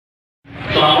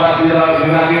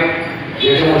বিভাগের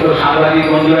যে সমস্ত সাংবাদিক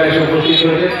বন্ধুরা এসে উপস্থিত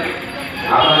হয়েছে,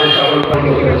 আপনাদের সকল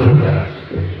পক্ষকে অনুরোধ জানাচ্ছি।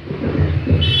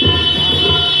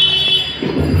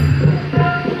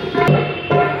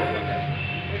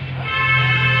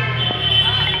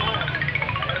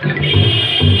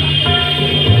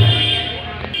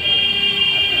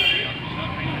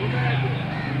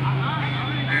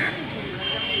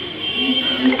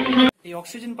 এই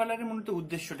অক্সিজেন পার্লারের মূলত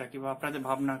উদ্দেশ্যটা কি বা আপনাদের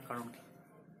ভাবনার কারণ কি?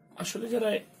 আসলে যারা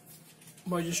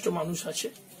বয়োজ্যেষ্ঠ মানুষ আছে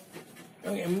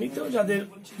এবং এমনিতেও যাদের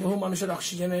বহু মানুষের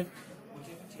অক্সিজেনের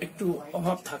একটু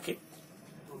অভাব থাকে,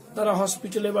 তারা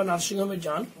হসপিটালে বা নার্সিংহোমে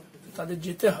যান, তাদের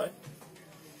যেতে হয়।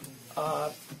 আর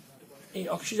এই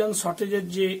অক্সিজেন শর্টেজের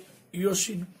যে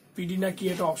ইউসিপিডি নাকি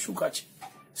এটা অসুখ আছে,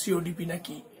 সিওডিপি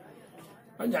নাকি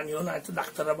আমি জানিও না, এত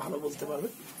ডাক্তাররা ভালো বলতে পারবে।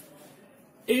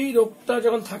 এই রোগটা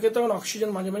যখন থাকে তখন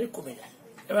অক্সিজেন মাঝে মাঝে কমে যায়।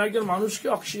 এবার একজন মানুষকে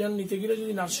অক্সিজেন নিতে গেলে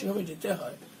যদি নার্সিংহোমে যেতে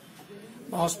হয়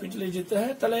বা হসপিটালে যেতে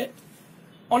হয়, তাহলে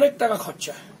অনেক টাকা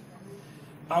খরচা হয়।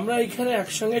 আমরা এখানে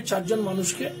একসঙ্গে 4 জন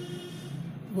মানুষকে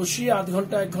বসিয়ে আধ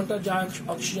ঘন্টা 1 ঘন্টা যা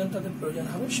অক্সিজেন তাদের প্রয়োজন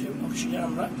হবে সেই অক্সিজেন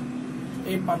আমরা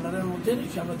এই পার্লারের মধ্যে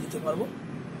রেখে আমরা দিতে পারবো।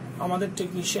 আমাদের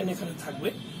টেকনিশিয়ান এখানে থাকবে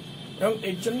এবং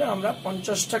এর জন্য আমরা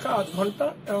 50 টাকা আধ ঘন্টা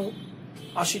এবং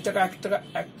 80 টাকা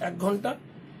 1 ঘন্টা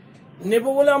নেব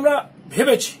বলে আমরা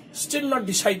ভেবেছি। Still not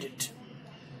decided.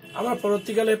 আমরা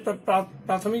পরবর্তীকালে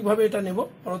প্রাথমিকভাবে এটা নেব,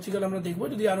 পরবর্তীকালে আমরা দেখব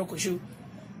যদি আরো কিছু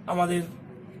আমাদের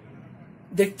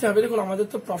দেখতে হবে। দেখুন, আমাদের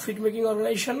তো প্রফিট মেকিং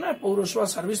অর্গানাইজেশন না, পৌরসভা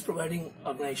সার্ভিস প্রোভাইডিং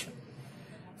অর্গানাইজেশন।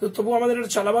 তো তবু আমাদের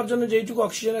এটা চালাবার জন্য যেইটুকু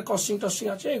অক্সিজেনের কস্টিং টস্টিং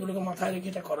আছে এগুলোকে মাথায় রেখে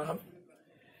এটা করা হবে।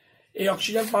 এই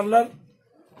অক্সিজেন পার্লার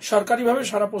সরকারিভাবে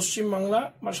সারা পশ্চিমবাংলা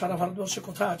বা সারা ভারতবর্ষে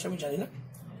কোথায় আছে আমি জানি না,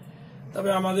 তবে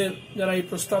আমাদের যারা এই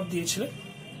প্রস্তাব দিয়েছিলেন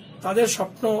তাদের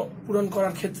স্বপ্ন পূরণ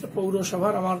করার ক্ষেত্রে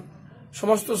পৌরসভার আমার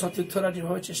সমস্ত সতীর্থরা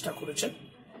যেভাবে চেষ্টা করেছেন,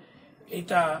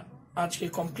 এটা আজকে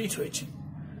কমপ্লিট হয়েছে।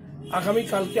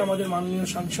 আগামীকালকে আমাদের মাননীয়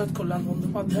সাংসদ কল্যাণ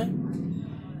বন্দ্যোপাধ্যায়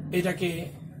এটাকে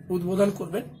উদ্বোধন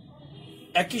করবেন।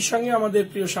 একই সঙ্গে আমাদের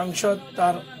প্রিয় সাংসদ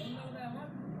তার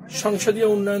সংসদীয়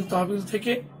উন্নয়ন তহবিল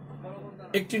থেকে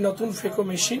একটি নতুন ফেকো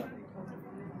মেশিন,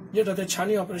 যেটাতে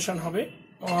ছানি অপারেশন হবে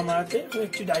মহামায়াতে,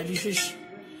 একটি ডায়ালিসিস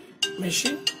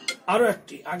মেশিন, আরো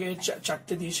একটি, আগে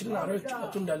 4টে দিয়েছিলেন, আরো একটি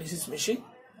নতুন ডায়ালিসিস মেশিন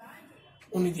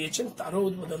উনি দিয়েছেন, তারও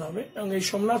উদ্বোধন হবে। এবং এই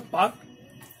সোমনাথ পার্ক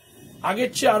আগের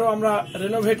চেয়ে আরো আমরা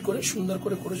রেনোভেট করে সুন্দর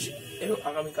করে করেছি, এর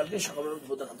আগামীকালকে সকালের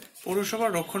উদ্বোধন হবে।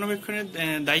 পৌরসভার রক্ষণাবেক্ষণের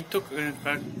দায়িত্ব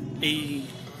এই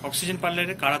অক্সিজেন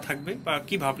পার্লারে কারা থাকবে বা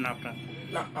কি ভাবনা আপনার?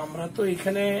 না, আমরা তো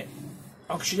এখানে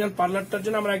অক্সিজেন পার্লারটার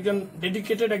জন্য আমরা একজন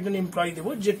ডেডিকেটেড একজন এমপ্লয়ি দেবো,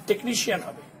 যে টেকনিশিয়ান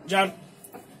হবে, যার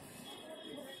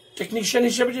টেকনিশিয়ান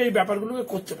হিসেবে যে এই ব্যাপারগুলোকে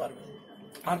করতে পারবে।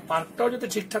 আর পার্কটাও যাতে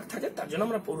ঠিকঠাক থাকে তার জন্য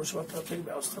আমরা পৌরসভার তরফ থেকে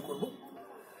ব্যবস্থা করব।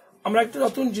 আমরা একটা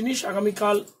নতুন জিনিস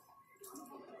আগামীকাল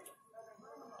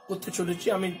করতে চলেছি।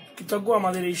 আমি কৃতজ্ঞ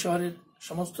আমাদের এই শহরের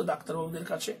সমস্ত ডাক্তারবাবুদের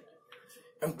কাছে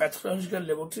এবং প্যাথোলজিক্যাল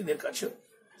ল্যাবরেটরিদের কাছে,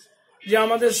 যে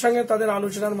আমাদের সঙ্গে তাদের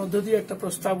আলোচনার মধ্য দিয়ে একটা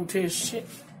প্রস্তাব উঠে এসছে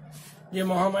যে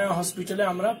মহামায়া হসপিটালে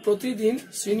আমরা প্রতিদিন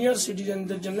সিনিয়র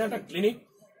সিটিজেনদের জন্য একটা ক্লিনিক,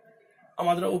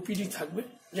 আমাদের ওপিডি থাকবে,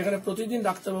 যেখানে প্রতিদিন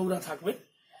ডাক্তারবাবুরা থাকবে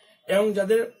এবং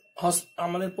যাদের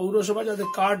আমাদের পৌরসভা যাদের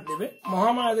কার্ড দেবে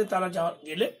মহামায়াতে তারা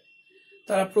গেলে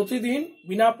তারা প্রতিদিন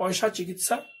বিনা পয়সা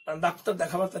চিকিৎসা ডাক্তার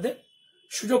দেখাবার তাদের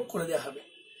সুযোগ করে দেওয়া হবে।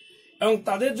 এবং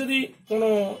তাদের যদি কোনো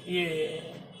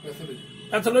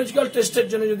প্যাথোলজিক্যাল টেস্টের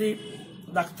জন্য যদি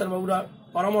ডাক্তারবাবুরা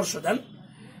পরামর্শ দেন,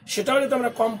 সেটাও যাতে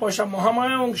আমরা কম পয়সা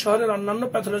মহামায়া এবং শহরের অন্যান্য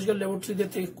প্যাথোলজিক্যাল ল্যাবরেটরিদের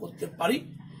থেকে করতে পারি,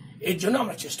 এর জন্য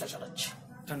আমরা চেষ্টা চালাচ্ছি।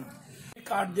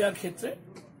 কার্ড দেওয়ার ক্ষেত্রে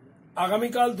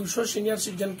আগামীকাল 200 সিনিয়র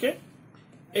সিটিজেনকে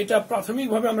এটা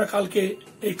প্রাথমিকভাবে আমরা কালকে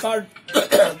এই কার্ড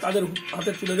তাদের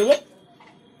হাতে তুলে দেব।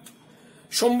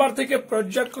 সোমবার থেকে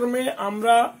পর্যায়ক্রমে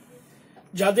আমরা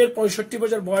যাদের 65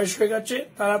 বছর বয়স হয়ে গেছে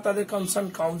তারা তাদের কনসার্ন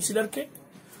কাউন্সিলরকে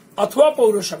অথবা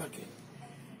পৌরসভাকে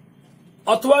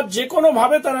অথবা যে কোনো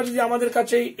ভাবে তারা যদি আমাদের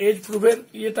কাছে এজ প্রুফের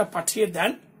ইয়েটা পাঠিয়ে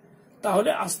দেন, তাহলে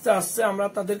আস্তে আস্তে আমরা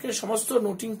তাদেরকে সমস্ত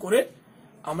নোটিং করে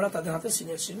আমরা তাদের হাতে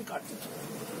সিনিয়র সিটিজেন কার্ড দিতে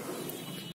পারবো।